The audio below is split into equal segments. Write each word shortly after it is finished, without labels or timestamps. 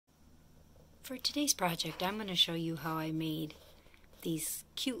For today's project, I'm going to show you how I made these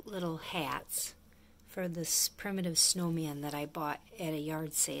cute little hats for this primitive snowman that I bought at a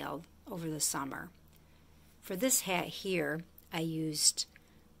yard sale over the summer. For this hat here, I used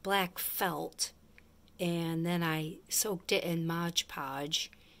black felt and then I soaked it in Mod Podge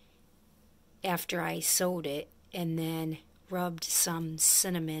after I sewed it, and then rubbed some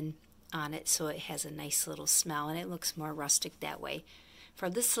cinnamon on it so it has a nice little smell and it looks more rustic that way. For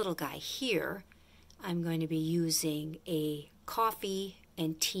this little guy here, I'm going to be using a coffee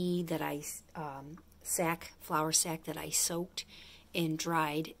and tea that I flour sack that I soaked and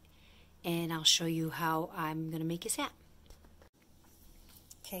dried, and I'll show you how I'm going to make his hat.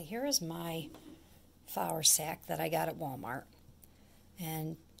 Okay, here is my flour sack that I got at Walmart,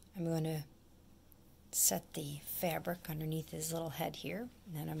 and I'm going to set the fabric underneath his little head here,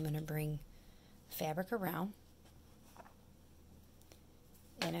 and then I'm going to bring the fabric around,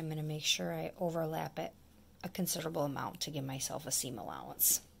 and I'm going to make sure I overlap it a considerable amount to give myself a seam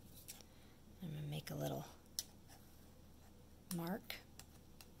allowance. I'm going to make a little mark.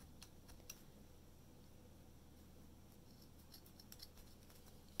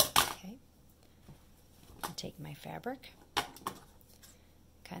 Okay. I'll take my fabric,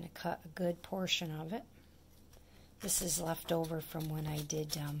 kind of cut a good portion of it. This is left over from when I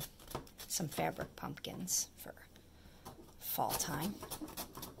did some fabric pumpkins for fall time.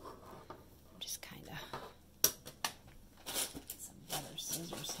 Just kind of get some better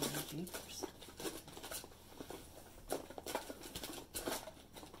scissors here, jeepers.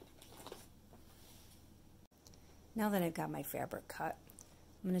 Now that I've got my fabric cut,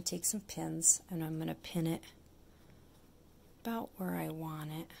 I'm going to take some pins and I'm going to pin it about where I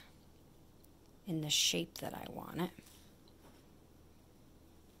want it, in the shape that I want it.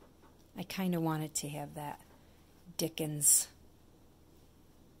 I kind of want it to have that Dickens,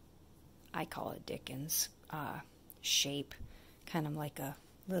 I call it Dickens, shape, kind of like a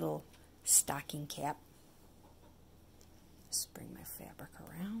little stocking cap. Just bring my fabric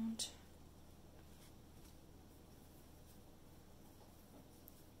around.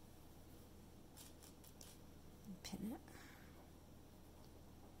 Pin it.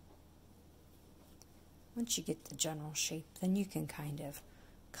 Once you get the general shape, then you can kind of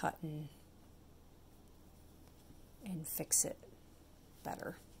cut and fix it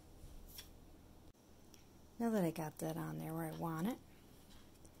better. Now that I got that on there where I want it,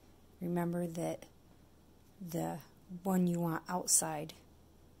 remember that the one you want outside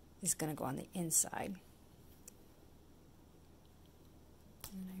is going to go on the inside.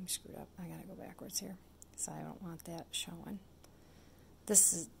 And I'm screwed up. I gotta go backwards here, so I don't want that showing.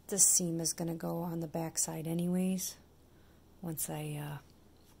 This seam is going to go on the back side anyways once I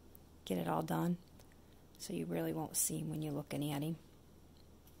get it all done, so you really won't see him when you're looking at him.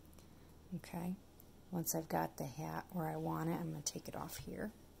 Okay, once I've got the hat where I want it, I'm going to take it off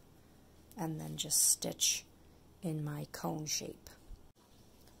here and then just stitch in my cone shape.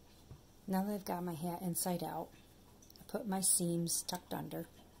 Now that I've got my hat inside out, I put my seams tucked under,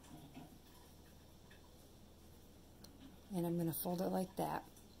 and I'm going to fold it like that,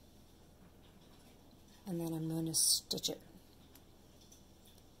 and then I'm going to stitch it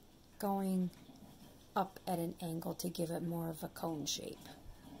going up at an angle to give it more of a cone shape.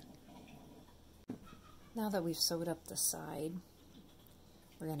 Now that we've sewed up the side,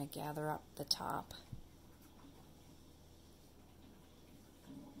 we're going to gather up the top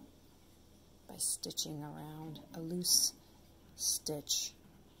by stitching around a loose stitch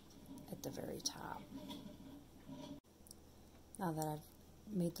at the very top. Now that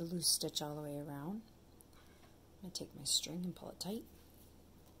I've made the loose stitch all the way around, I'm going to take my string and pull it tight.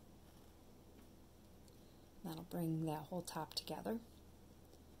 That'll bring that whole top together.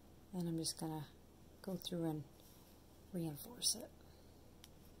 Then I'm just going to go through and reinforce it.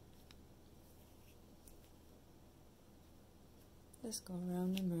 Just go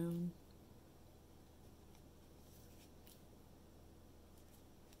round and round.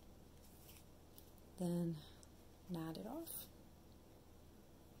 Then knot it off.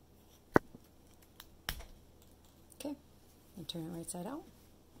 Okay, and turn it right side out.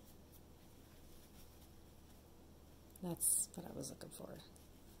 That's what I was looking for,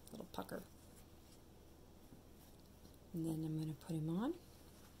 a little pucker. And then I'm going to put him on.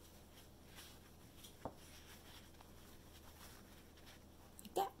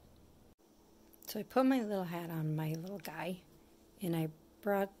 Like that. So I put my little hat on my little guy, and I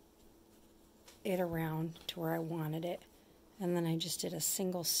brought it around to where I wanted it, and then I just did a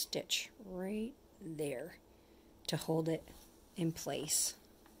single stitch right there to hold it in place.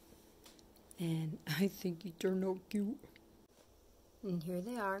 And I think he turned out cute. And here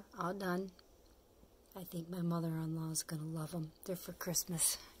they are, all done. I think my mother-in-law is going to love them. They're for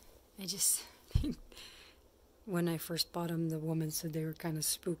Christmas. I just think when I first bought them, the woman said they were kind of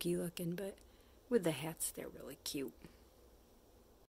spooky looking, but with the hats, they're really cute.